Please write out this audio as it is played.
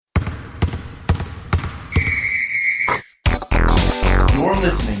You're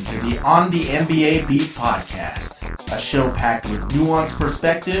listening to the On the NBA Beat podcast, a show packed with nuanced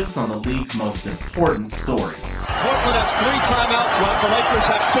perspectives on the league's most important stories. Portland has 3 timeouts left. The Lakers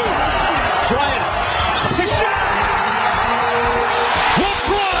have 2. Bryant to shot!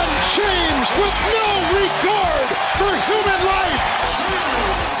 LeBron James with no regard for human life.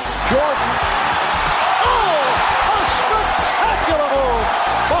 Jordan. Oh, a spectacular move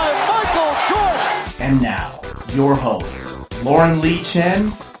by Michael Jordan. And now, your hosts, Lauren Lee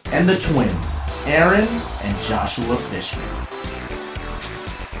Chen and the twins, Aaron and Joshua Fishman.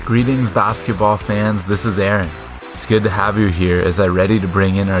 Greetings, basketball fans. This is Aaron. It's good to have you here as I'm ready to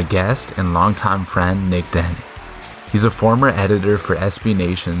bring in our guest and longtime friend, Nick Denny. He's a former editor for SB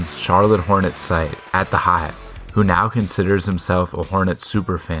Nation's Charlotte Hornets site, At the Hive, who now considers himself a Hornets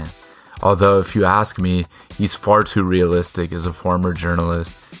superfan. Although, if you ask me, he's far too realistic as a former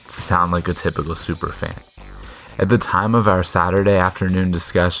journalist to sound like a typical superfan. At the time of our Saturday afternoon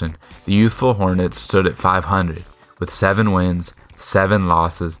discussion, the youthful Hornets stood at 500, with 7 wins, 7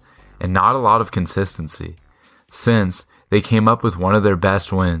 losses, and not a lot of consistency. Since, they came up with one of their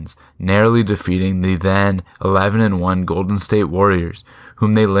best wins, narrowly defeating the then 11-1 Golden State Warriors,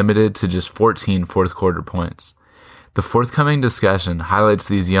 whom they limited to just 14 fourth-quarter points. The forthcoming discussion highlights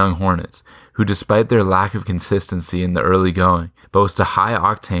these young Hornets, who despite their lack of consistency in the early going, boast a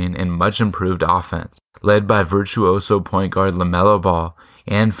high-octane and much-improved offense, led by virtuoso point guard LaMelo Ball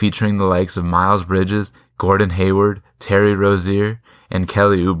and featuring the likes of Miles Bridges, Gordon Hayward, Terry Rozier, and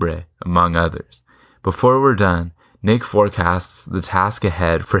Kelly Oubre, among others. Before we're done, Nick forecasts the task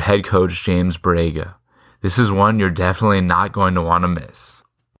ahead for head coach James Borrego. This is one you're definitely not going to want to miss.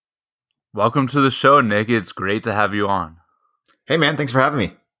 Welcome to the show, Nick. It's great to have you on. Hey, man. Thanks for having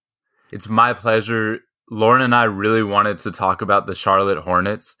me. It's my pleasure. Lauren and I really wanted to talk about the Charlotte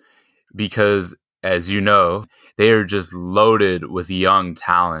Hornets because, as you know, they are just loaded with young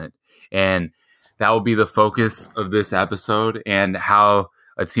talent. And that will be the focus of this episode and how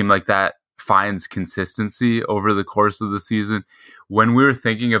a team like that finds consistency over the course of the season. When we were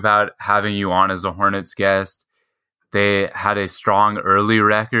thinking about having you on as a Hornets guest, they had a strong early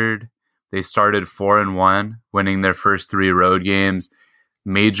record. They started 4-1, winning their first 3 road games.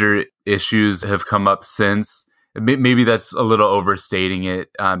 Major issues have come up since. Maybe that's a little overstating it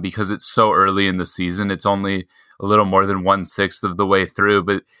because it's so early in the season. It's only a little more than 1/6 of the way through,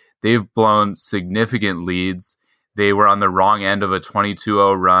 but they've blown significant leads. They were on the wrong end of a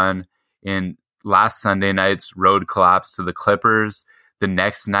 22-0 run in last Sunday night's road collapse to the Clippers. The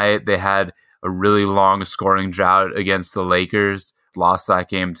next night, they had a really long scoring drought against the Lakers, lost that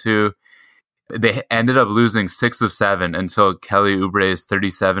game too. They ended up losing 6 of 7 until Kelly Oubre's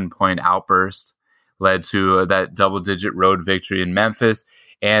 37-point outburst led to that double-digit road victory in Memphis.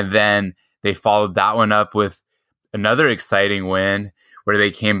 And then they followed that one up with another exciting win where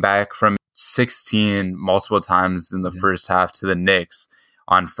they came back from 16 multiple times in the first half to the Knicks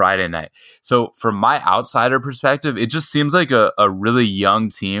on Friday night. So from my outsider perspective, it just seems like a really young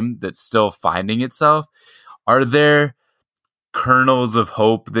team that's still finding itself. Are there kernels of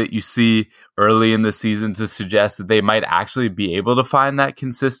hope that you see early in the season to suggest that they might actually be able to find that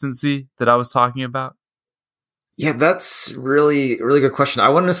consistency that I was talking about? Yeah, that's really a really good question. I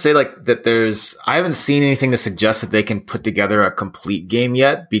wanted to say that I haven't seen anything to suggest that they can put together a complete game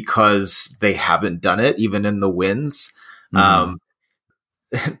yet because they haven't done it even in the wins.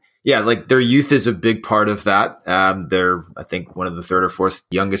 Mm-hmm. Yeah, their youth is a big part of that. They're, I think, one of the 3rd or 4th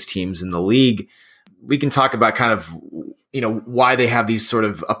youngest teams in the league. We can talk about kind of, why they have these sort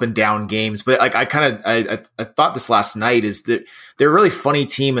of up and down games. But I thought this last night is that they're a really funny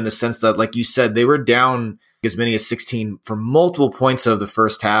team in the sense that, like you said, they were down as many as 16 for multiple points of the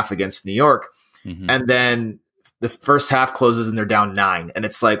first half against New York. Mm-hmm. And then the first half closes and they're down 9. And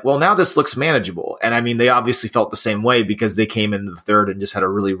it's like, well, now this looks manageable. And I mean, they obviously felt the same way because they came in the third and just had a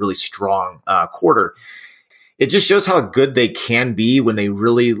really, really strong quarter. It just shows how good they can be when they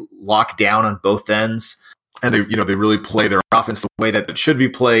really lock down on both ends. And they really play their offense the way that it should be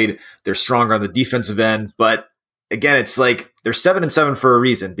played. They're stronger on the defensive end. But again, it's like they're 7-7 for a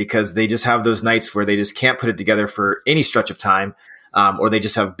reason because they just have those nights where they just can't put it together for any stretch of time. Or they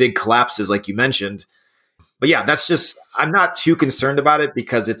just have big collapses like you mentioned. But yeah, I'm not too concerned about it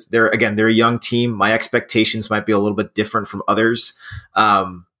because they're a young team. My expectations might be a little bit different from others.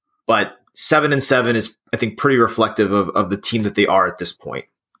 But 7-7 is, I think, pretty reflective of the team that they are at this point.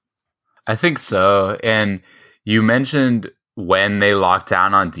 I think so. And you mentioned when they lock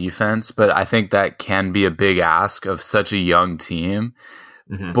down on defense, but I think that can be a big ask of such a young team.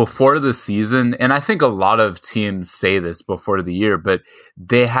 Mm-hmm. Before the season, and I think a lot of teams say this before the year, but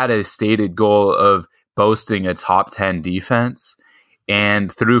they had a stated goal of boasting a top 10 defense.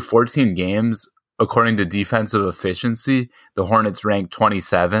 And through 14 games, according to defensive efficiency, the Hornets ranked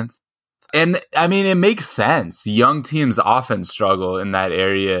 27th. And I mean, it makes sense. Young teams often struggle in that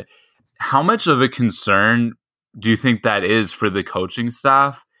area. How much of a concern do you think that is for the coaching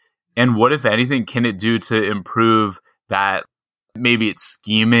staff? And what, if anything, can it do to improve that? Maybe it's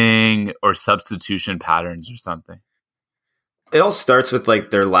scheming or substitution patterns or something. It all starts with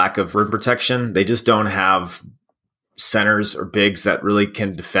like their lack of rim protection. They just don't have centers or bigs that really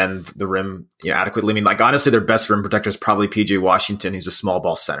can defend the rim adequately. I mean, like honestly, their best rim protector is probably PJ Washington, who's a small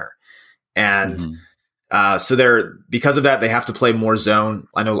ball center. And so they're, because of that, they have to play more zone.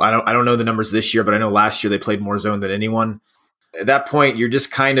 I don't know the numbers this year, but I know last year they played more zone than anyone. At that point, you're just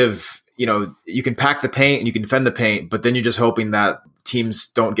kind of, you can pack the paint and you can defend the paint, but then you're just hoping that teams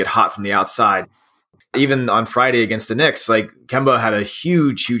don't get hot from the outside. Even on Friday against the Knicks, like Kemba had a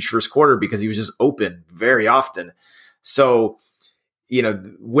huge first quarter because he was just open very often. So,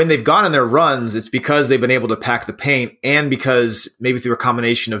 when they've gone on their runs, it's because they've been able to pack the paint, and because maybe through a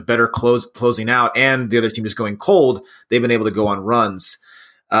combination of better closing out and the other team just going cold, they've been able to go on runs.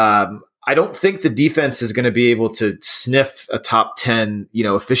 I don't think the defense is going to be able to sniff a top 10,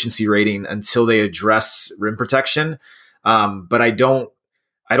 efficiency rating until they address rim protection. But I don't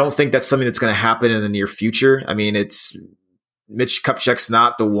think that's something that's going to happen in the near future. I mean, Mitch Kupchak's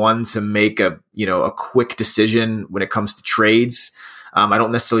not the one to make a quick decision when it comes to trades. I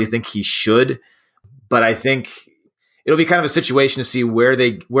don't necessarily think he should, but I think it'll be kind of a situation to see where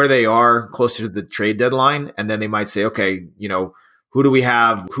they are closer to the trade deadline. And then they might say, okay, who do we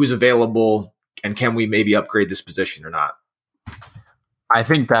have? Who's available? And can we maybe upgrade this position or not? I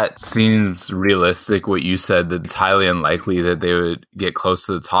think that seems realistic, what you said, that it's highly unlikely that they would get close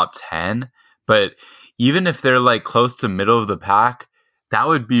to the top 10. But even if they're like close to middle of the pack, that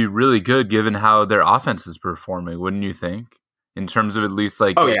would be really good given how their offense is performing, wouldn't you think? In terms of at least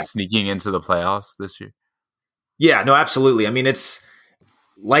sneaking into the playoffs this year. Yeah, no, absolutely. I mean, it's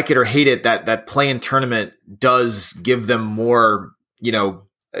like it or hate it, that play-in tournament does give them more,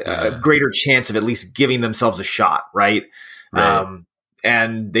 a greater chance of at least giving themselves a shot, right?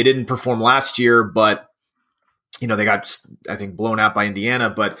 And they didn't perform last year, but they got, I think, blown out by Indiana.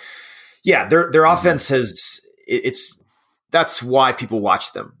 But yeah, their offense that's why people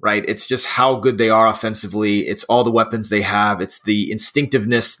watch them, right? It's just how good they are offensively. It's all the weapons they have. It's the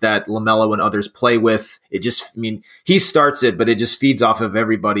instinctiveness that LaMelo and others play with. He starts it, but it just feeds off of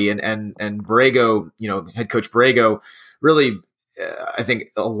everybody. And Borrego, head coach Borrego, really, I think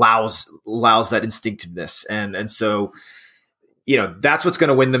allows that instinctiveness. And so, that's what's going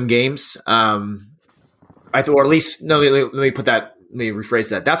to win them games. Let me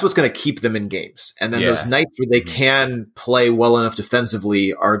rephrase that. That's what's going to keep them in games. And then those nights where they can play well enough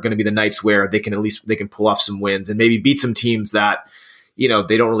defensively are going to be the nights where they can pull off some wins and maybe beat some teams that, they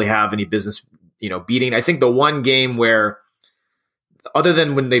don't really have any business, beating. I think the one game where, other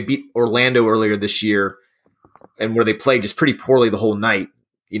than when they beat Orlando earlier this year and where they played just pretty poorly the whole night,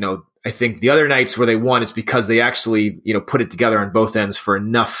 I think the other nights where they won, it's because they actually, put it together on both ends for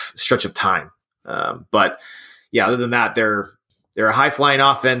enough stretch of time. But yeah, other than that, they're a high-flying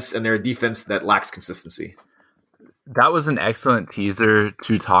offense, and they're a defense that lacks consistency. That was an excellent teaser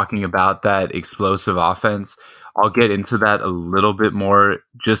to talking about that explosive offense. I'll get into that a little bit more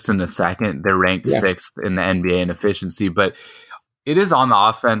just in a second. They're ranked 6th in the NBA in efficiency, but it is on the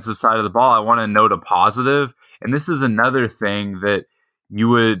offensive side of the ball. I want to note a positive, and this is another thing that you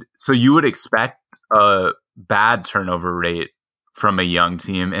would expect a bad turnover rate from a young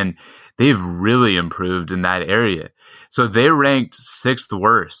team, and they've really improved in that area. So they ranked 6th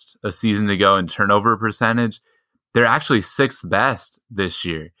worst a season ago in turnover percentage. They're actually 6th best this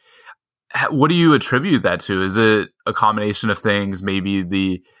year. What do you attribute that to? Is it a combination of things, maybe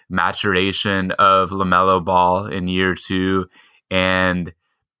the maturation of LaMelo Ball in year 2 and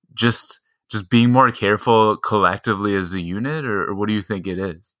just being more careful collectively as a unit, or what do you think it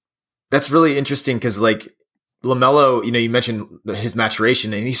is? That's really interesting because LaMelo, you mentioned his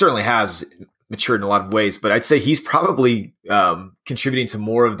maturation, and he certainly has matured in a lot of ways, but I'd say he's probably contributing to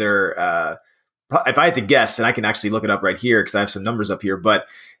more of their, if I had to guess, and I can actually look it up right here because I have some numbers up here, but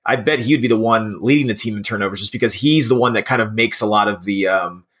I bet he would be the one leading the team in turnovers just because he's the one that kind of makes a lot of the,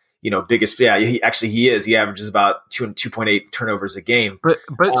 biggest. Yeah, he is. He averages about 2.8 turnovers a game. But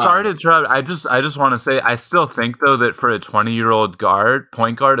sorry to interrupt. I just want to say, I still think though that for a 20-year-old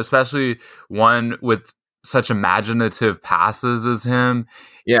point guard, especially one with such imaginative passes as him,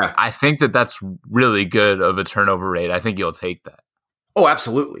 I think that's really good of a turnover rate. I think you'll take that. Oh,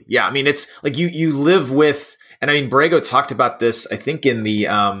 absolutely. Yeah. I mean, it's like you live with, and I mean, Borrego talked about this, I think in the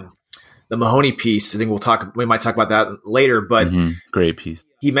the Mahoney piece. I think we might talk about that later, but great piece.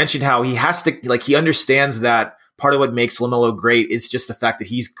 He mentioned how he has to, like, he understands that part of what makes LaMelo great is just the fact that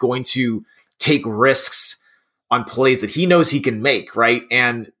he's going to take risks on plays that he knows he can make, right?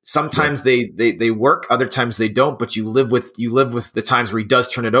 And sometimes they work, other times they don't, but you live with the times where he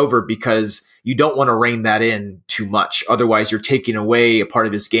does turn it over because you don't want to rein that in too much. Otherwise, you're taking away a part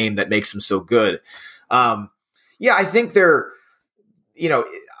of his game that makes him so good. I think the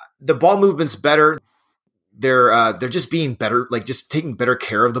ball movement's better. They're just being better, like just taking better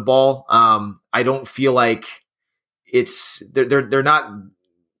care of the ball. I don't feel like they're not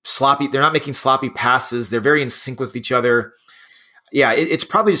sloppy. They're not making sloppy passes. They're very in sync with each other. Yeah, it's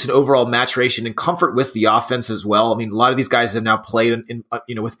probably just an overall maturation and comfort with the offense as well. I mean, a lot of these guys have now played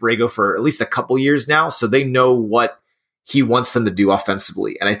with Borrego for at least a couple years now, so they know what he wants them to do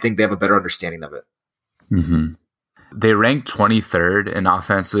offensively, and I think they have a better understanding of it. Mm-hmm. They ranked 23rd in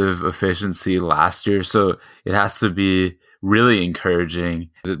offensive efficiency last year, so it has to be really encouraging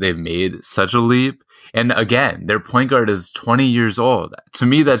that they've made such a leap. And again, their point guard is 20 years old. To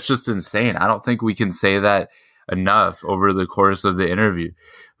me, that's just insane. I don't think we can say that enough over the course of the interview.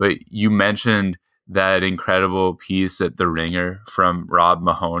 But you mentioned that incredible piece at The Ringer from Rob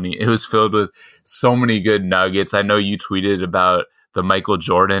Mahoney. It was filled with so many good nuggets. I know you tweeted about the Michael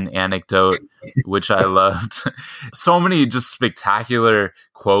Jordan anecdote, which I loved. So many just spectacular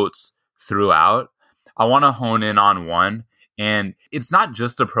quotes throughout. I want to hone in on one. And it's not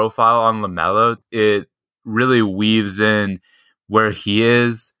just a profile on LaMelo. It really weaves in where he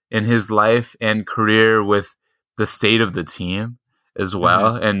is in his life and career with the state of the team as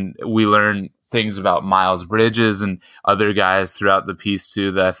well. Mm-hmm. And we learn things about Miles Bridges and other guys throughout the piece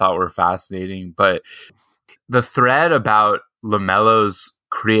too that I thought were fascinating. But the thread about LaMelo's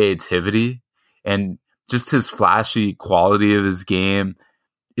creativity and just his flashy quality of his game,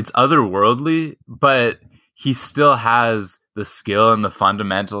 it's otherworldly, but he still has the skill and the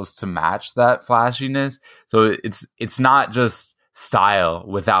fundamentals to match that flashiness. So it's not just style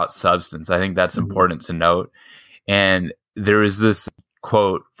without substance. I think that's important to note. And there is this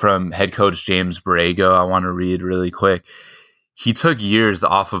quote from head coach James Borrego I want to read really quick. He took years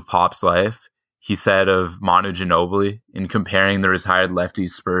off of Pop's life, he said, of Manu Ginobili in comparing the retired lefty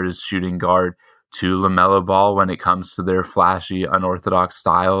Spurs shooting guard to LaMelo Ball when it comes to their flashy, unorthodox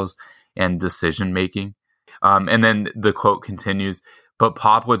styles and decision making. And then the quote continues, but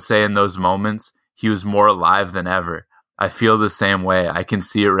Pop would say in those moments, he was more alive than ever. I feel the same way. I can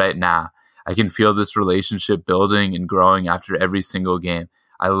see it right now. I can feel this relationship building and growing after every single game.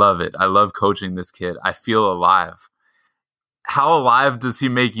 I love it. I love coaching this kid. I feel alive. How alive does he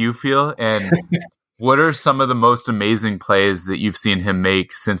make you feel? And what are some of the most amazing plays that you've seen him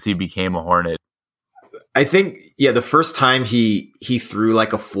make since he became a Hornet? I think, the first time he threw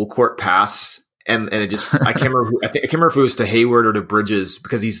like a full court pass, and it just, I can't remember if it was to Hayward or to Bridges,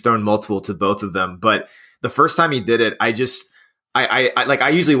 because he's thrown multiple to both of them. But the first time he did it, I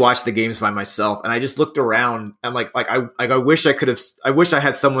usually watch the games by myself, and I just looked around and I wish I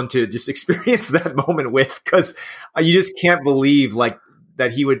had someone to just experience that moment with, because you just can't believe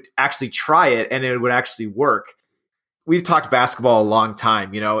that he would actually try it and it would actually work. We've talked basketball a long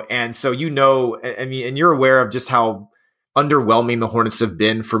time, and so, and you're aware of just how underwhelming the Hornets have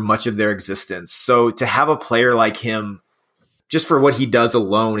been for much of their existence. So to have a player like him, just for what he does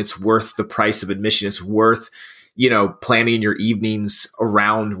alone, it's worth the price of admission. It's worth, planning your evenings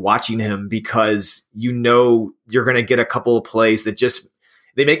around watching him, because you're going to get a couple of plays that just,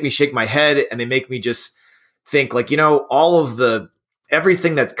 they make me shake my head, and they make me just think all of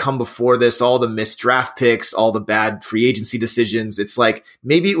everything that's come before this, all the missed draft picks, all the bad free agency decisions. It's like,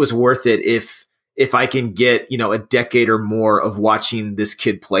 maybe it was worth it if I can get, a decade or more of watching this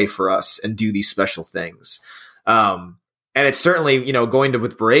kid play for us and do these special things. And it's certainly, going to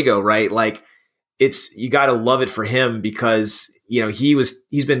with Borrego, right? Like, you got to love it for him, because,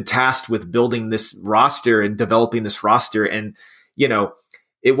 he's been tasked with building this roster and developing this roster. And,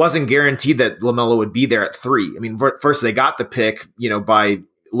 it wasn't guaranteed that LaMelo would be there at 3. I mean, first they got the pick, by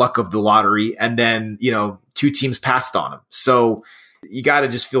luck of the lottery, and then, 2 teams passed on him. So you got to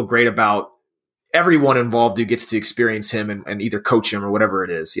just feel great about everyone involved who gets to experience him and either coach him or whatever it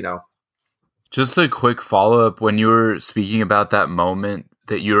is, Just a quick follow-up. When you were speaking about that moment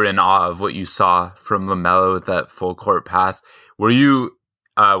that you were in awe of what you saw from LaMelo with that full court pass, were you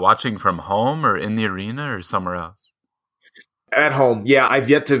watching from home or in the arena or somewhere else? At home. Yeah. I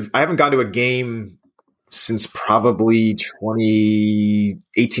haven't gone to a game since probably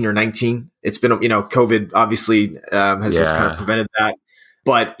 2018 or 19. It's been, COVID obviously has just kind of prevented that.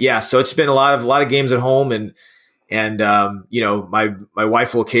 But yeah, so it's been a lot of games at home, and And, my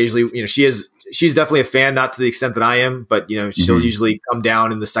wife will occasionally, she's definitely a fan, not to the extent that I am, but, she'll usually come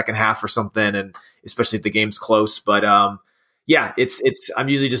down in the second half or something. And especially if the game's close, but, I'm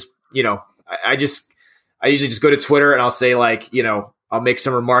usually just, I usually just go to Twitter and I'll say I'll make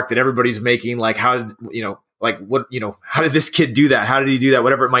some remark that everybody's making, like how did this kid do that? How did he do that?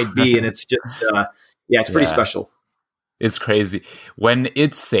 Whatever it might be. And it's just, it's pretty special. It's crazy. When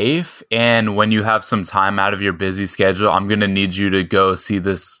it's safe and when you have some time out of your busy schedule, I'm going to need you to go see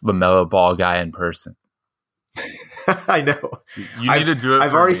this LaMelo Ball guy in person. I know. You need to do it.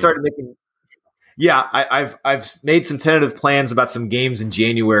 I've already started making. Yeah, I've made some tentative plans about some games in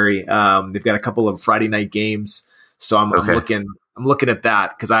January. They've got a couple of Friday night games, so I'm looking at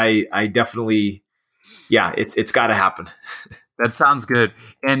that because I definitely, it's got to happen. That sounds good.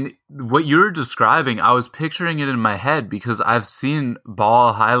 And what you're describing, I was picturing it in my head because I've seen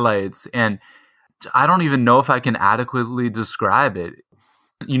Ball highlights and I don't even know if I can adequately describe it.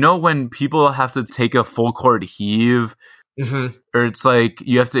 When people have to take a full court heave, or it's like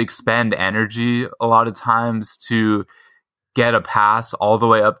you have to expend energy a lot of times to get a pass all the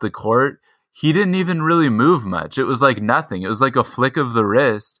way up the court. He didn't even really move much. It was like nothing. It was like a flick of the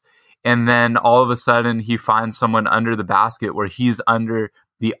wrist. And then all of a sudden he finds someone under the basket where he's under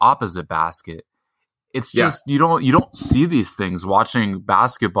the opposite basket. It's just, you don't see these things watching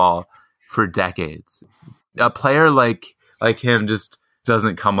basketball for decades. A player like him just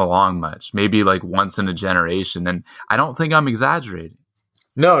doesn't come along much, maybe like once in a generation. And I don't think I'm exaggerating.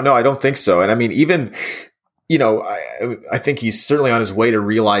 No, I don't think so. And I mean, even, I think he's certainly on his way to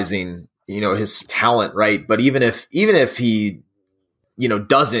realizing, his talent, right? But even if he,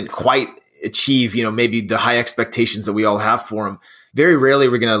 doesn't quite achieve, maybe the high expectations that we all have for him, very rarely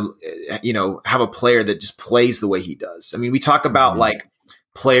we're going to, have a player that just plays the way he does. I mean, we talk about like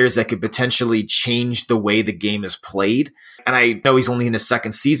players that could potentially change the way the game is played. And I know he's only in his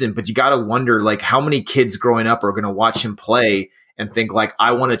second season, but you got to wonder like how many kids growing up are going to watch him play and think like,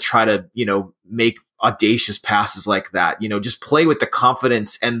 I want to try to, make audacious passes like that, just play with the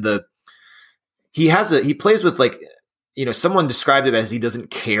confidence and he plays with like, someone described it as he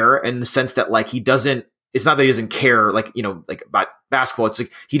doesn't care in the sense that like it's not that he doesn't care like about basketball. It's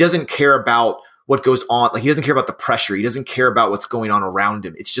like he doesn't care about what goes on. Like he doesn't care about the pressure. He doesn't care about what's going on around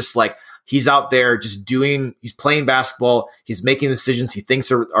him. It's just like he's out there just he's playing basketball. He's making decisions he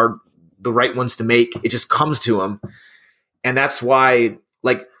thinks are the right ones to make. It just comes to him. And that's why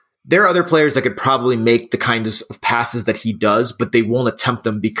like there are other players that could probably make the kinds of passes that he does, but they won't attempt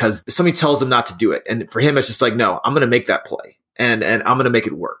them because somebody tells them not to do it. And for him, it's just like, no, I'm going to make that play and I'm going to make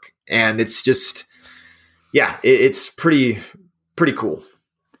it work. And it's just, it's pretty cool.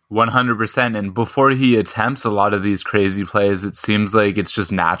 100%. And before he attempts a lot of these crazy plays, it seems like it's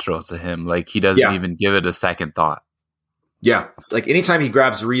just natural to him. Like he doesn't even give it a second thought. Yeah. Like anytime he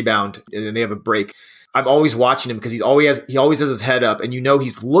grabs a rebound and then they have a break, I'm always watching him because he always has his head up and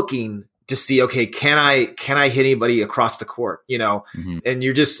he's looking to see, okay, can I hit anybody across the court, and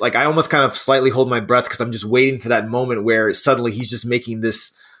you're just like, I almost kind of slightly hold my breath because I'm just waiting for that moment where suddenly he's just making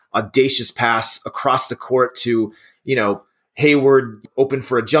this audacious pass across the court to, Hayward open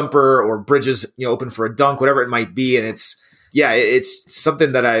for a jumper or Bridges, open for a dunk, whatever it might be. And it's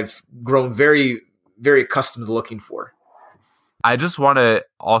something that I've grown very, very accustomed to looking for. I just want to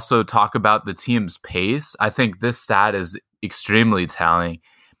also talk about the team's pace. I think this stat is extremely telling.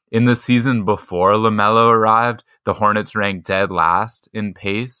 In the season before LaMelo arrived, the Hornets ranked dead last in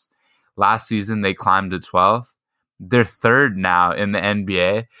pace. Last season, they climbed to 12th. They're third now in the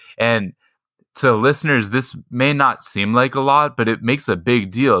NBA. And to listeners, this may not seem like a lot, but it makes a big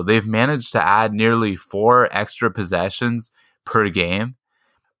deal. They've managed to add nearly 4 extra possessions per game.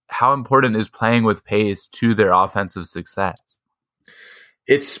 How important is playing with pace to their offensive success?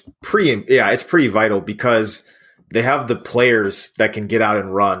 It's pretty vital because they have the players that can get out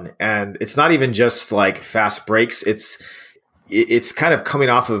and run. And it's not even just like fast breaks. It's kind of coming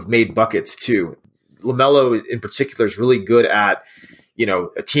off of made buckets too. LaMelo in particular is really good at,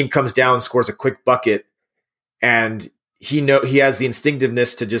 a team comes down, scores a quick bucket, and he has the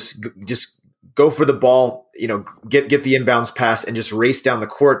instinctiveness to just go for the ball, get the inbounds pass and just race down the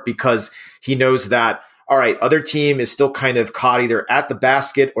court because he knows that, all right, other team is still kind of caught either at the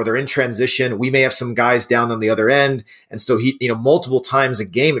basket or they're in transition. We may have some guys down on the other end. And so he, multiple times a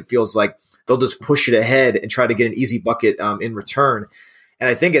game, it feels like they'll just push it ahead and try to get an easy bucket in return. And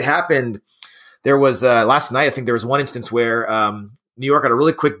I think it happened. There was last night, I think there was one instance where New York got a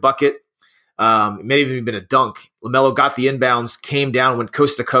really quick bucket. It may have even been a dunk. LaMelo got the inbounds, came down, went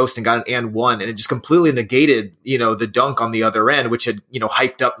coast to coast and got an and one. And it just completely negated, the dunk on the other end, which had,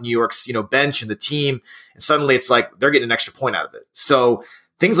 hyped up New York's, bench and the team. And suddenly it's like they're getting an extra point out of it. So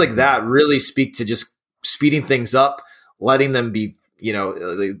things like that really speak to just speeding things up, letting them be,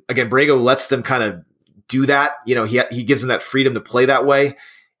 again, Borrego lets them kind of do that. He gives them that freedom to play that way.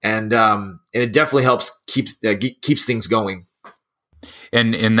 And it definitely helps keeps things going.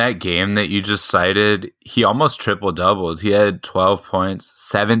 And in that game that you just cited, he almost triple-doubled. He had 12 points,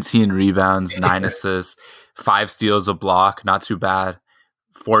 17 rebounds, 9 assists, 5 steals, a block, not too bad.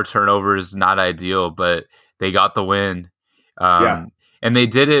 4 turnovers, not ideal, but they got the win. And they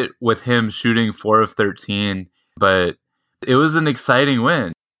did it with him shooting 4 of 13, but it was an exciting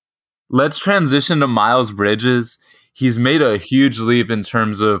win. Let's transition to Miles Bridges. He's made a huge leap in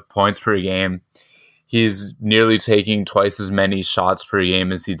terms of points per game. He's nearly taking twice as many shots per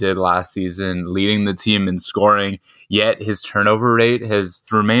game as he did last season, leading the team in scoring, yet his turnover rate has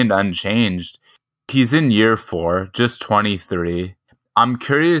remained unchanged. He's in year 4, just 23. I'm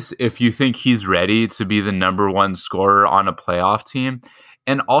curious if you think he's ready to be the number 1 scorer on a playoff team.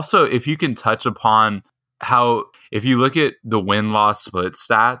 And also if you can touch upon how, if you look at the win-loss split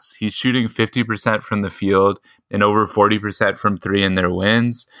stats, he's shooting 50% from the field and over 40% from 3 in their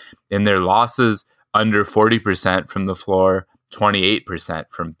wins. In their losses, under 40% from the floor, 28%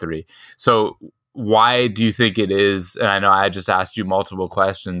 from 3. So why do you think it is, and I know I just asked you multiple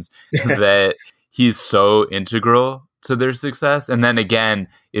questions, that he's so integral to their success? And then again,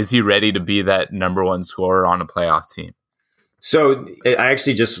 is he ready to be that number 1 scorer on a playoff team? So I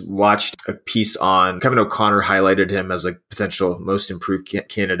actually just watched a piece on Kevin O'Connor highlighted him as a potential most improved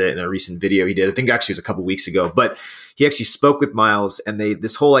candidate in a recent video he did. I think actually it was a couple weeks ago, but he actually spoke with Miles, and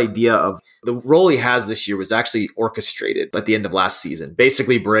this whole idea of the role he has this year was actually orchestrated at the end of last season.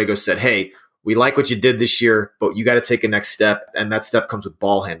 Basically, Borrego said, hey, we like what you did this year, but you got to take a next step. And that step comes with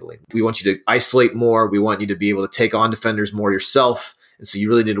ball handling. We want you to isolate more. We want you to be able to take on defenders more yourself. And so you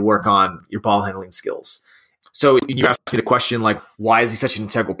really need to work on your ball handling skills. So you asked me the question, like, why is he such an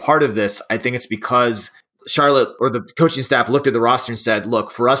integral part of this? I think it's because Charlotte or the coaching staff looked at the roster and said,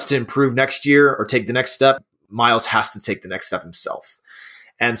 look, for us to improve next year or take the next step, Miles has to take the next step himself.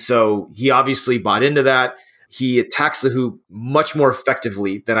 And so he obviously bought into that. He attacks the hoop much more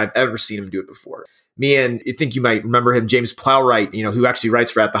effectively than I've ever seen him do it before. Me and I think you might remember him, James Plowright, who actually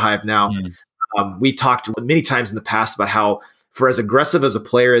writes for At the Hive now. We talked many times in the past about how, for as aggressive as a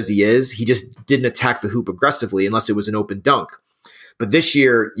player as he is, he just didn't attack the hoop aggressively unless it was an open dunk. But this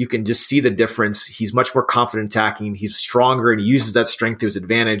year, you can just see the difference. He's much more confident attacking. He's stronger and he uses that strength to his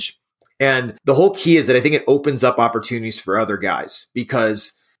advantage. And the whole key is that I think it opens up opportunities for other guys,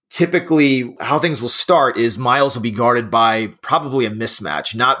 because typically how things will start is Miles will be guarded by probably a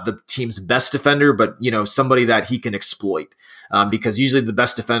mismatch, not the team's best defender, but somebody that he can exploit. Because usually the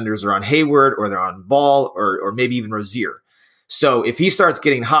best defenders are on Hayward or they're on Ball or maybe even Rozier. So if he starts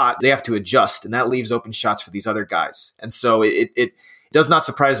getting hot, they have to adjust, and that leaves open shots for these other guys. And so it does not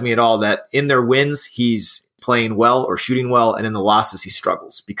surprise me at all that in their wins, he's playing well or shooting well, and in the losses, he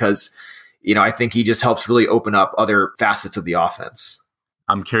struggles because, I think he just helps really open up other facets of the offense.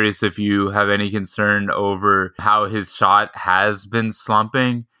 I'm curious if you have any concern over how his shot has been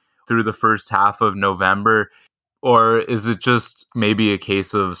slumping through the first half of November, or is it just maybe a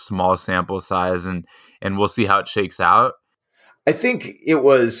case of small sample size and we'll see how it shakes out? I think it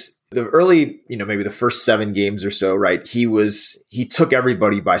was the early, maybe the first 7 games or so, right? He took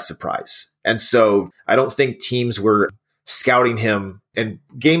everybody by surprise. And so I don't think teams were scouting him and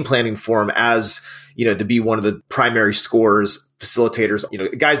game planning for him as, to be one of the primary scorers, facilitators,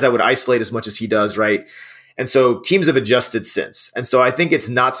 guys that would isolate as much as he does, right? And so teams have adjusted since. And so I think it's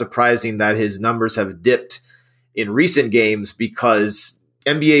not surprising that his numbers have dipped in recent games, because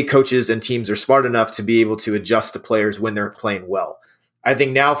NBA coaches and teams are smart enough to be able to adjust to players when they're playing well. I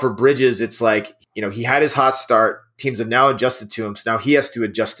think now for Bridges, it's like, he had his hot start. Teams have now adjusted to him. So now he has to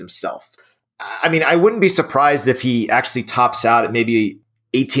adjust himself. I mean, I wouldn't be surprised if he actually tops out at maybe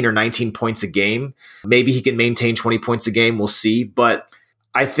 18 or 19 points a game. Maybe he can maintain 20 points a game. We'll see. But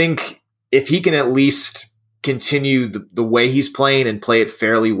I think if he can at least continue the way he's playing and play it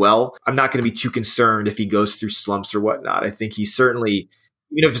fairly well, I'm not going to be too concerned if he goes through slumps or whatnot. I think he certainly,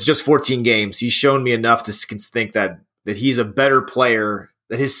 even if it's just 14 games, he's shown me enough to think that he's a better player,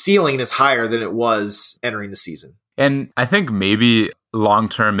 that his ceiling is higher than it was entering the season. And I think maybe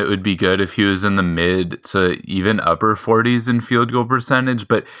long-term it would be good if he was in the mid to even upper 40s in field goal percentage.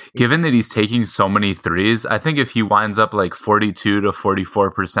 But given that he's taking so many threes, I think if he winds up like 42 to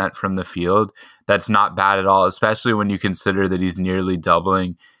 44% from the field, that's not bad at all, especially when you consider that he's nearly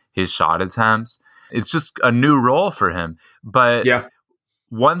doubling his shot attempts. It's just a new role for him. But yeah.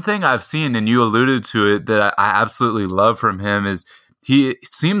 One thing I've seen, and you alluded to it, that I absolutely love from him is he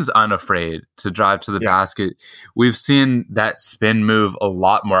seems unafraid to drive to the basket. We've seen that spin move a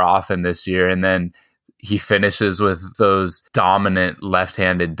lot more often this year, and then he finishes with those dominant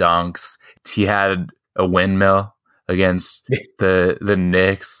left-handed dunks. He had a windmill against the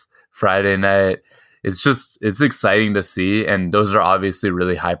Knicks Friday night. It's exciting to see, and those are obviously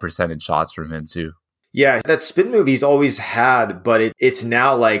really high percentage shots from him too. Yeah, that spin move he's always had, but it's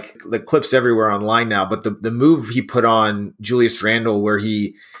now like the clips everywhere online now. But the move he put on Julius Randle where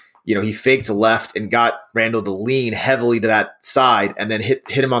he faked left and got Randle to lean heavily to that side and then hit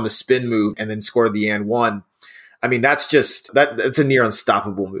him on the spin move and then scored the and one. I mean, that's a near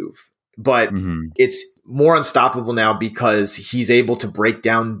unstoppable move. But it's more unstoppable now because he's able to break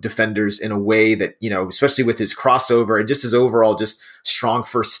down defenders in a way that, especially with his crossover and just his overall just strong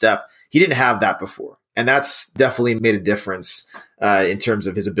first step. He didn't have that before. And that's definitely made a difference in terms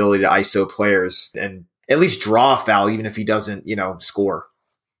of his ability to ISO players and at least draw a foul, even if he doesn't, score.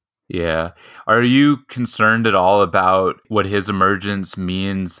 Yeah. Are you concerned at all about what his emergence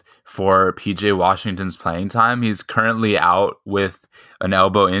means for PJ Washington's playing time? He's currently out with an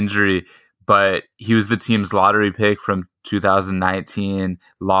elbow injury, but he was the team's lottery pick from 2019,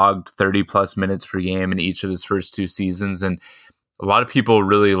 logged 30 plus minutes per game in each of his first two seasons. And a lot of people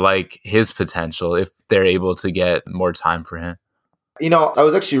really like his potential if they're able to get more time for him. I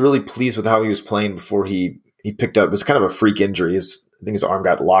was actually really pleased with how he was playing before he picked up. It was kind of a freak injury. I think his arm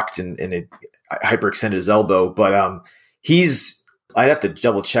got locked and it hyperextended his elbow. But I'd have to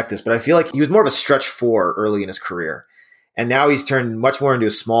double check this, but I feel like he was more of a stretch four early in his career. And now he's turned much more into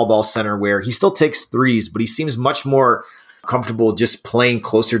a small ball center where he still takes threes, but he seems much more comfortable just playing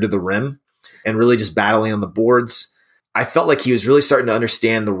closer to the rim and really just battling on the boards. I felt like he was really starting to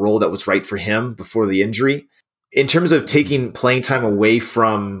understand the role that was right for him before the injury. In terms of taking playing time away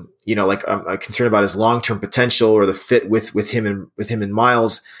from, I'm concerned about his long-term potential or the fit with him and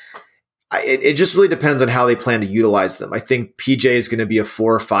Miles. It just really depends on how they plan to utilize them. I think PJ is going to be a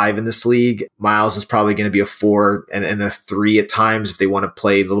 4 or 5 in this league. Miles is probably going to be a 4 and a 3 at times if they want to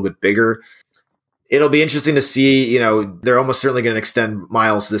play a little bit bigger. It'll be interesting to see, they're almost certainly going to extend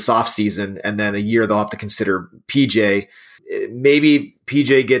Miles this offseason, and then a year they'll have to consider PJ. Maybe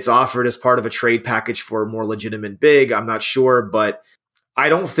PJ gets offered as part of a trade package for a more legitimate big. I'm not sure, but I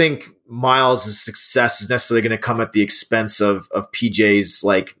don't think Miles' success is necessarily going to come at the expense of PJ's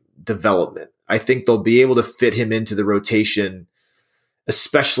development. I think they'll be able to fit him into the rotation,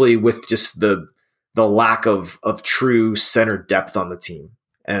 especially with just the lack of true center depth on the team.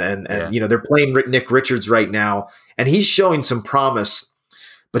 And they're playing Nick Richards right now, and he's showing some promise,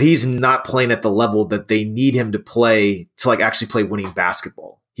 but he's not playing at the level that they need him to play to actually play winning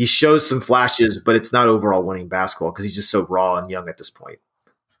basketball. He shows some flashes, but it's not overall winning basketball because he's just so raw and young at this point.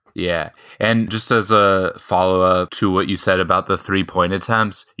 Yeah. And just as a follow-up to what you said about the 3-point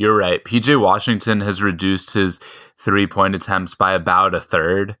attempts, you're right. PJ Washington has reduced his 3-point attempts by about a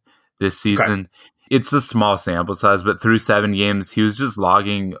third this season. Okay. It's a small sample size, but through 7 games, he was just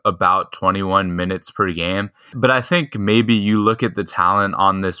logging about 21 minutes per game. But I think maybe you look at the talent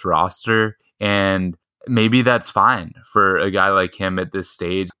on this roster, and maybe that's fine for a guy like him at this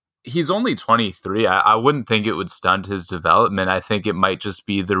stage. He's only 23. I wouldn't think it would stunt his development. I think it might just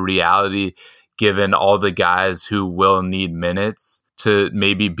be the reality given all the guys who will need minutes to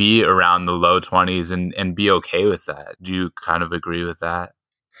maybe be around the low 20s and be okay with that. Do you kind of agree with that?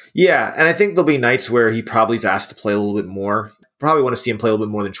 Yeah, and I think there'll be nights where he probably is asked to play a little bit more. Probably want to see him play a little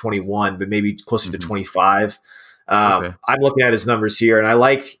bit more than 21, but maybe closer to 25. Okay. I'm looking at his numbers here, and I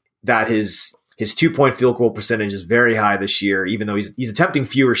like that his 2-point field goal percentage is very high this year, even though he's attempting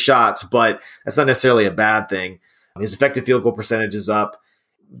fewer shots, but that's not necessarily a bad thing. His effective field goal percentage is up.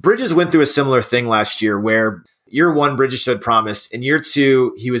 Bridges went through a similar thing last year where year 1, Bridges showed promise. In year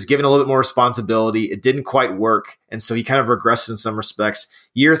 2, he was given a little bit more responsibility. It didn't quite work, and so he kind of regressed in some respects.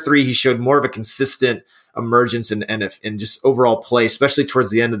 Year 3, he showed more of a consistent emergence and just overall play, especially towards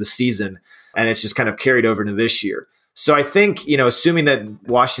the end of the season, and it's just kind of carried over into this year. So I think, assuming that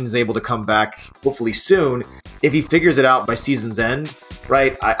Washington's able to come back hopefully soon, if he figures it out by season's end,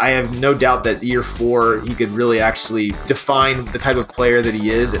 right, I have no doubt that year 4, he could really actually define the type of player that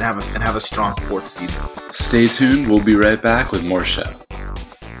he is and have a strong 4th season. Stay tuned. We'll be right back with more show.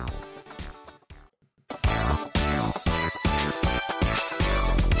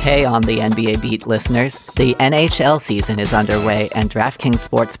 Hey, on the NBA Beat listeners. The NHL season is underway, and DraftKings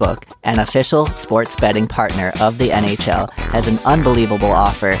Sportsbook, an official sports betting partner of the NHL, has an unbelievable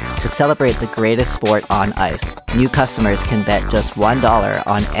offer to celebrate the greatest sport on ice. New customers can bet just $1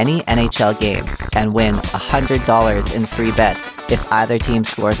 on any NHL game and win $100 in free bets if either team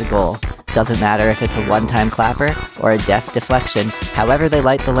scores a goal. Doesn't matter if it's a one-time clapper or a deft deflection, however they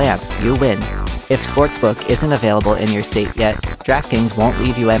light the lamp, you win. If Sportsbook isn't available in your state yet, DraftKings won't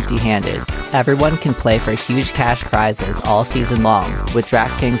leave you empty-handed. Everyone can play for huge cash prizes all season long with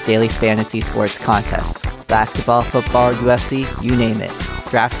DraftKings Daily Fantasy Sports Contests. Basketball, football, UFC, you name it.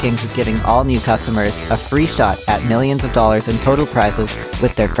 DraftKings is giving all new customers a free shot at millions of dollars in total prizes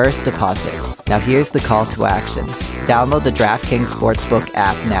with their first deposit. Now here's the call to action. Download the DraftKings Sportsbook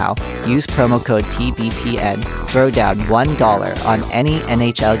app now. Use promo code TBPN. Throw down $1 on any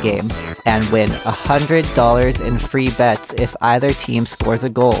NHL games and win $100 in free bets if either team scores a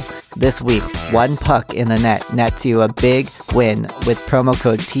goal. This week, one puck in the net nets you a big win with promo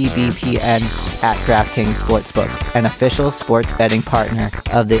code TBPN at DraftKings Sportsbook, an official sports betting partner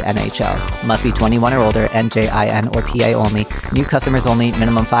of the NHL. Must be 21 or older, NJIN or PA only. New customers only.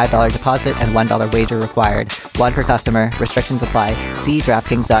 Minimum $5 deposit and $1 wager required. One per customer. Restrictions apply. See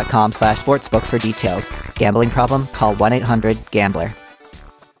DraftKings.com/sportsbook for details. Gambling problem? Call 1-800-GAMBLER.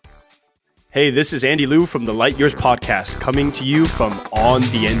 Hey, this is Andy Liu from the Light Years Podcast, coming to you from On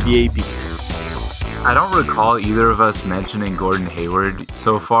the NBA Beat. I don't recall either of us mentioning Gordon Hayward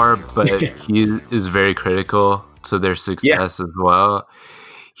so far, but he is very critical to their success as well.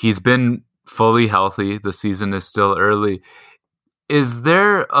 He's been fully healthy. The season is still early. Is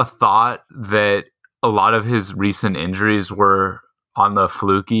there a thought that a lot of his recent injuries were on the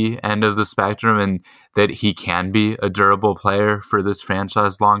fluky end of the spectrum and that he can be a durable player for this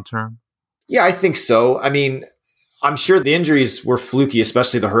franchise long term? Yeah, I think so. I mean, I'm sure the injuries were fluky,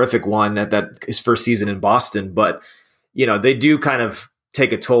 especially the horrific one at his first season in Boston. But, they do kind of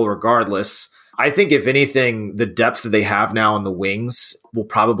take a toll regardless. I think if anything, the depth that they have now on the wings will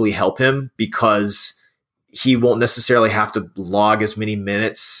probably help him because he won't necessarily have to log as many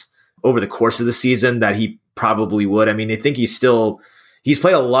minutes over the course of the season that he probably would. I mean, I think he's played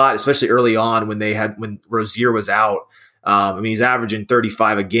a lot, especially early on when Rozier was out. He's averaging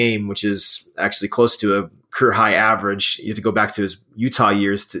 35 a game, which is actually close to a career high average. You have to go back to his Utah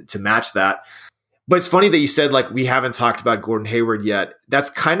years to match that. But it's funny that you said, we haven't talked about Gordon Hayward yet.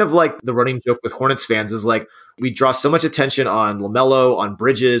 That's kind of like the running joke with Hornets fans is we draw so much attention on LaMelo, on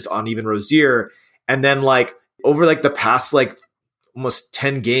Bridges, on even Rozier. And then over the past almost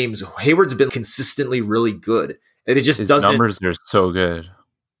 10 games, Hayward's been consistently really good. And it just His doesn't. numbers are so good.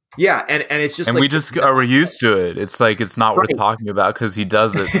 Yeah, and it's just we're used to it. It's not worth talking about because he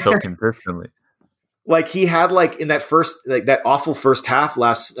does it so consistently. He had in that first that awful first half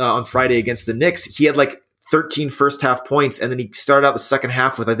last on Friday against the Knicks, he had 13 first half points, and then he started out the second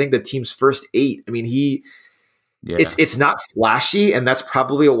half with I think the team's first 8. I mean, it's not flashy, and that's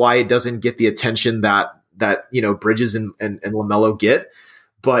probably why it doesn't get the attention that Bridges and LaMelo get.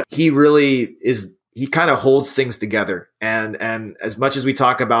 But he really is. He kind of holds things together. And as much as we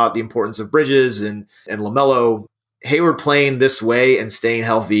talk about the importance of Bridges and LaMelo, Hayward playing this way and staying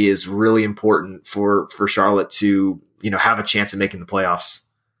healthy is really important for Charlotte to, have a chance of making the playoffs.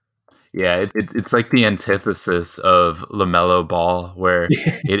 Yeah, it's like the antithesis of LaMelo Ball, where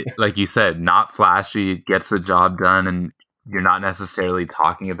it, like you said, not flashy, gets the job done, and you're not necessarily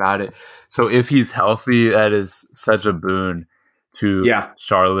talking about it. So if he's healthy, that is such a boon to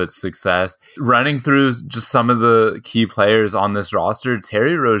Charlotte's success. Running through just some of the key players on this roster,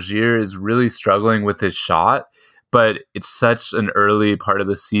 Terry Rozier is really struggling with his shot, but it's such an early part of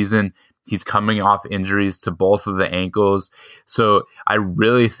the season. He's coming off injuries to both of the ankles. So I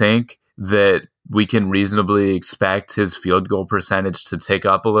really think that we can reasonably expect his field goal percentage to tick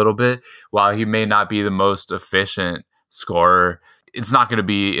up a little bit. While he may not be the most efficient scorer, it's not going to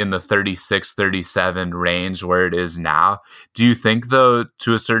be in the 36, 37 range where it is now. Do you think, though,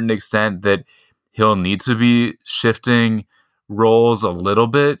 to a certain extent, that he'll need to be shifting roles a little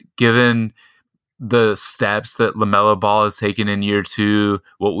bit, given the steps that LaMelo Ball has taken in year 2,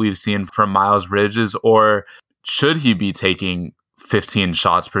 what we've seen from Miles Bridges, or should he be taking 15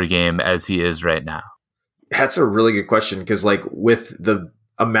 shots per game as he is right now? That's a really good question because, with the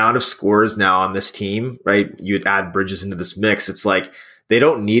amount of scores now on this team, right? You'd add Bridges into this mix. It's they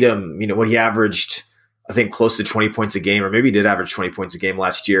don't need him. When he averaged, I think, close to 20 points a game, or maybe he did average 20 points a game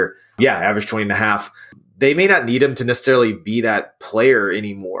last year. Yeah, averaged 20 and a half. They may not need him to necessarily be that player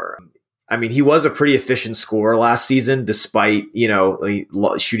anymore. He was a pretty efficient scorer last season, despite,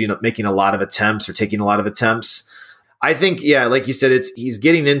 shooting, making a lot of attempts or taking a lot of attempts. I think, yeah, like you said, he's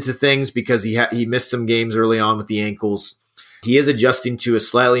getting into things because he missed some games early on with the ankles. He is adjusting to a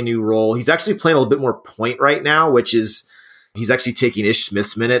slightly new role. He's actually playing a little bit more point right now, which is he's actually taking Ish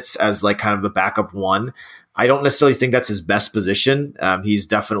Smith's minutes as like kind of the backup one. I don't necessarily think that's his best position. He's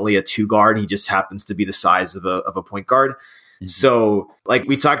definitely a 2 guard. He just happens to be the size of a point guard. Mm-hmm. So like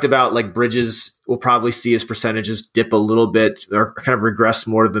we talked about, like Bridges will probably see his percentages dip a little bit or kind of regress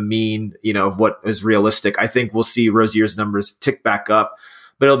more to the mean, of what is realistic. I think we'll see Rozier's numbers tick back up,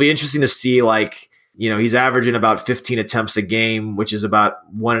 but it'll be interesting to see, like, he's averaging about 15 attempts a game, which is about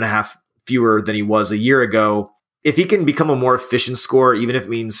 1.5 fewer than he was a year ago. If he can become a more efficient scorer, even if it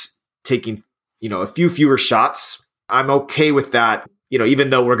means taking, a few fewer shots, I'm okay with that. Even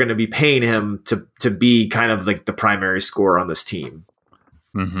though we're going to be paying him to be kind of like the primary scorer on this team.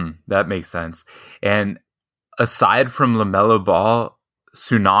 Mm-hmm. That makes sense. And aside from LaMelo Ball,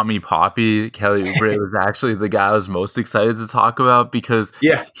 Tsunami Poppy, Kelly Oubre was actually the guy I was most excited to talk about because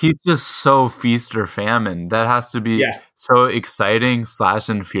he's just so feast or famine. That has to be so exciting /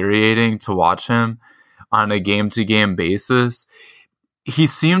 infuriating to watch him on a game-to-game basis. He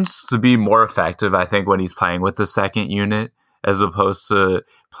seems to be more effective, I think, when he's playing with the second unit as opposed to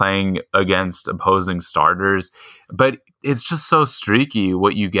playing against opposing starters. But it's just so streaky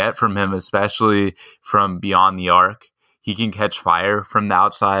what you get from him, especially from beyond the arc. He can catch fire from the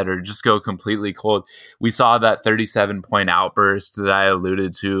outside or just go completely cold. We saw that 37-point outburst that I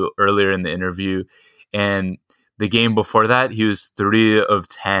alluded to earlier in the interview. And the game before that, he was 3 of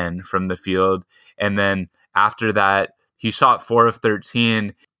 10 from the field. And then after that, he shot 4 of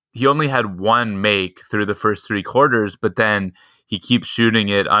 13. He only had 1 make through the first 3 quarters, but then he keeps shooting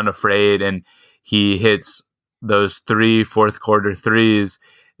it unafraid, and he hits those 3 fourth quarter threes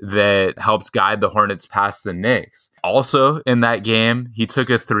that helped guide the Hornets past the Knicks. Also in that game, he took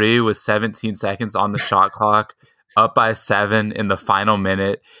a 3 with 17 seconds on the shot clock, up by 7 in the final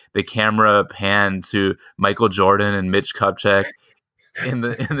minute. The camera panned to Michael Jordan and Mitch Kupchak in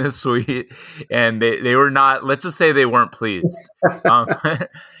the suite, and they were not, let's just say they weren't pleased.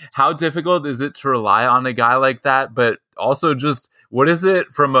 How difficult is it to rely on a guy like that? But also, just what is it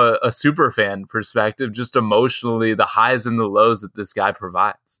from a super fan perspective, just emotionally, the highs and the lows that this guy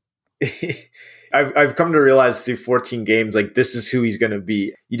provides? I've come to realize through 14 games, like, this is who he's going to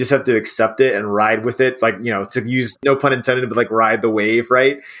be. You just have to accept it and ride with it. Like, to use, no pun intended, but like ride the wave,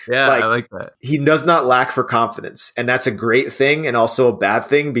 right? Yeah, like, I like that. He does not lack for confidence. And that's a great thing and also a bad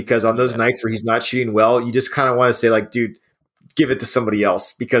thing, because on those nights where he's not shooting well, you just kind of want to say, like, dude, give it to somebody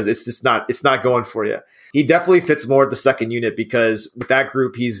else, because it's not going for you. He definitely fits more at the second unit, because with that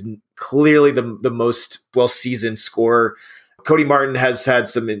group, he's clearly the most well-seasoned scorer. Cody Martin has had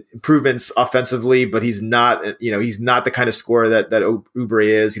some improvements offensively, but he's not the kind of scorer that Oubre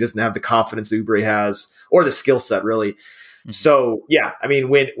is. He doesn't have the confidence that Oubre has, or the skill set, really. Mm-hmm. So yeah, I mean,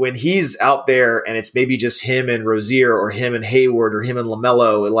 when he's out there and it's maybe just him and Rozier, or him and Hayward, or him and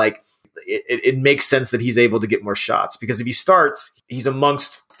LaMelo, like, it makes sense that he's able to get more shots, because if he starts, he's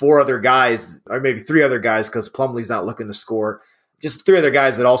amongst 4 other guys, or maybe 3 other guys, because Plumlee's not looking to score. Just 3 other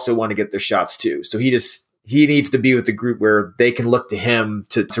guys that also want to get their shots too. So he needs to be with the group where they can look to him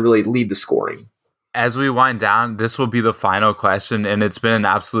to really lead the scoring. As we wind down, this will be the final question, and it's been an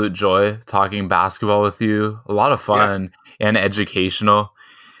absolute joy talking basketball with you. A lot of fun and educational.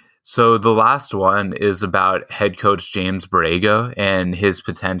 So the last one is about head coach James Borrego and his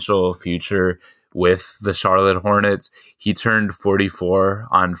potential future with the Charlotte Hornets. He turned 44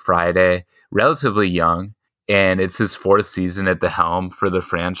 on Friday, relatively young, and it's his 4th season at the helm for the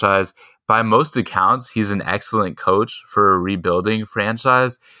franchise. By most accounts, he's an excellent coach for a rebuilding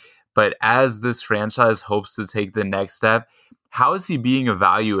franchise. But as this franchise hopes to take the next step, how is he being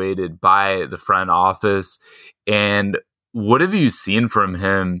evaluated by the front office? And what have you seen from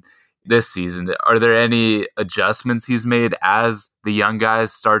him this season? Are there any adjustments he's made as the young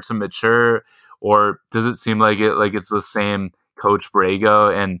guys start to mature? Or does it seem like it's the same Coach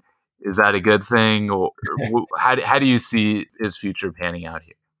Borrego? And is that a good thing? Or how do you see his future panning out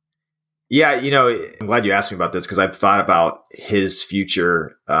here? Yeah, I'm glad you asked me about this, because I've thought about his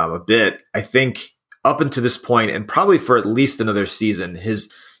future a bit. I think up until this point, and probably for at least another season,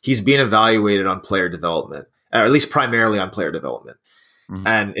 he's being evaluated on player development, or at least primarily on player development. Mm-hmm.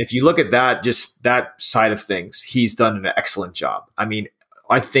 And if you look at that, just that side of things, he's done an excellent job. I mean,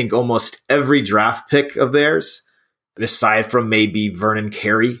 I think almost every draft pick of theirs, aside from maybe Vernon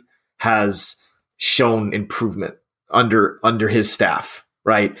Carey, has shown improvement under his staff.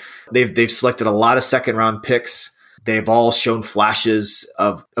 Right. They've selected a lot of 2nd round picks. They've all shown flashes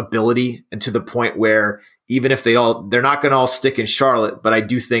of ability, and to the point where even if they're not going to all stick in Charlotte, but I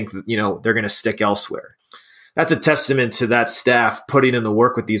do think that, they're going to stick elsewhere. that's a testament to that staff putting in the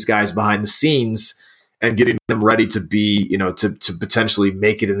work with these guys behind the scenes and getting them ready to be, to potentially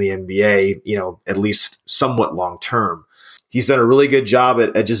make it in the NBA, at least somewhat long term. He's done a really good job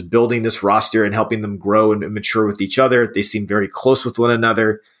at just building this roster and helping them grow and mature with each other. They seem very close with one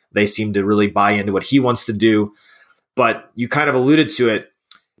another. They seem to really buy into what he wants to do. But you kind of alluded to it.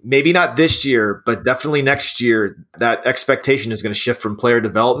 Maybe not this year, but definitely next year, that expectation is going to shift from player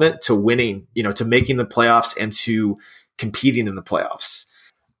development to winning, to making the playoffs and to competing in the playoffs.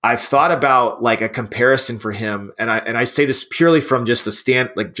 I've thought about like a comparison for him, and I say this purely from just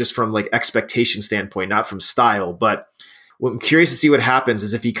from expectation standpoint, not from style. But what I'm curious to see what happens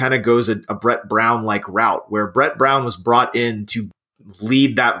is if he kind of goes a Brett Brown like route, where Brett Brown was brought in to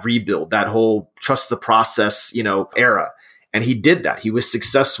lead that rebuild, that whole trust the process, era. And he did that. He was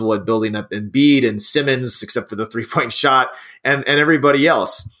successful at building up Embiid and Simmons, except for the 3-point shot, and everybody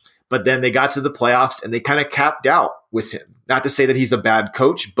else. But then they got to the playoffs and they kind of capped out with him. Not to say that he's a bad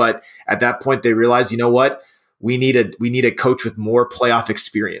coach, but at that point they realized, you know what? We need a coach with more playoff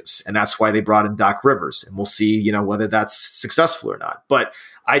experience. And that's why they brought in Doc Rivers. And we'll see, whether that's successful or not. But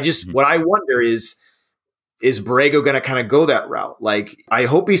what I wonder is Borrego going to kind of go that route? Like, I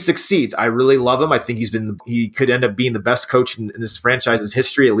hope he succeeds. I really love him. I think he could end up being the best coach in this franchise's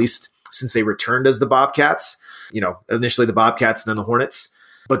history, at least since they returned as the Bobcats, initially the Bobcats and then the Hornets.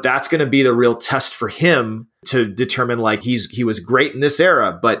 But that's going to be the real test for him to determine, like, he was great in this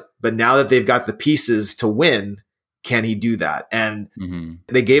era, but now that they've got the pieces to win, can he do that? And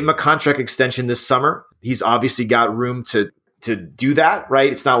they gave him a contract extension this summer. He's obviously got room to do that,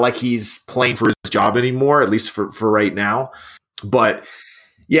 right? It's not like he's playing for his job anymore, at least for right now. But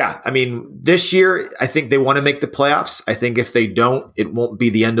yeah, I mean, this year, I think they want to make the playoffs. I think if they don't, it won't be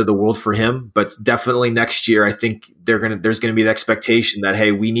the end of the world for him. But definitely next year, I think there's going to be the expectation that,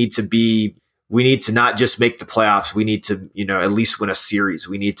 hey, we need to not just make the playoffs. We need to, at least win a series.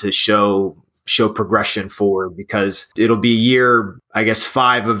 We need to show progression forward, because it'll be year, I guess,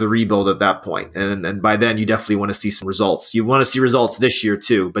 5 of the rebuild at that point. And by then you definitely want to see some results. You want to see results this year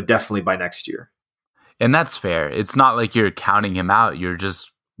too, but definitely by next year. And that's fair. It's not like you're counting him out. You're just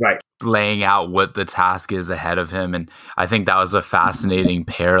laying out what the task is ahead of him. And I think that was a fascinating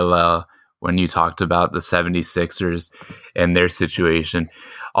parallel when you talked about the 76ers and their situation.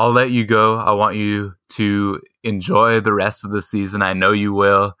 I'll let you go. I want you to enjoy the rest of the season. I know you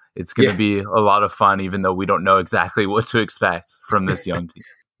will. It's going to be a lot of fun, even though we don't know exactly what to expect from this young team.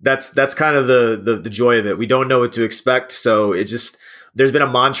 That's kind of the joy of it. We don't know what to expect. So there's been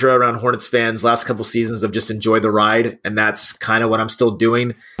a mantra around Hornets fans last couple seasons of just enjoy the ride. And that's kind of what I'm still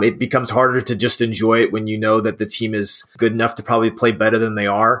doing. It becomes harder to just enjoy it when you know that the team is good enough to probably play better than they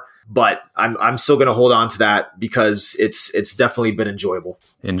are. But I'm still going to hold on to that because it's definitely been enjoyable.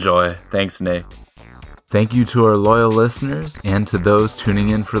 Enjoy. Thanks, Nick. Thank you to our loyal listeners and to those tuning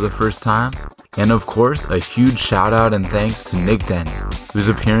in for the first time. And of course, a huge shout out and thanks to Nick Denny, whose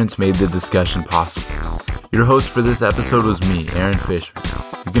appearance made the discussion possible. Your host for this episode was me, Aaron Fishman.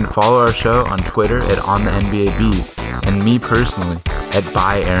 You can follow our show on Twitter at OnTheNBABeat and me personally at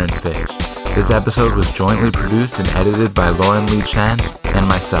ByAaronFish. This episode was jointly produced and edited by Lauren Lee Chen and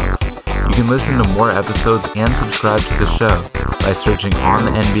myself. You can listen to more episodes and subscribe to the show by searching On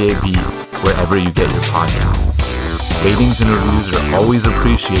the NBA Beat wherever you get your podcasts. Ratings and reviews are always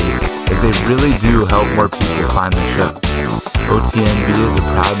appreciated, as they really do help more people find the show. OTNB is a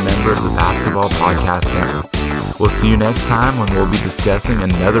proud member of the Basketball Podcast Network. We'll see you next time when we'll be discussing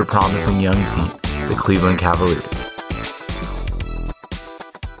another promising young team, the Cleveland Cavaliers.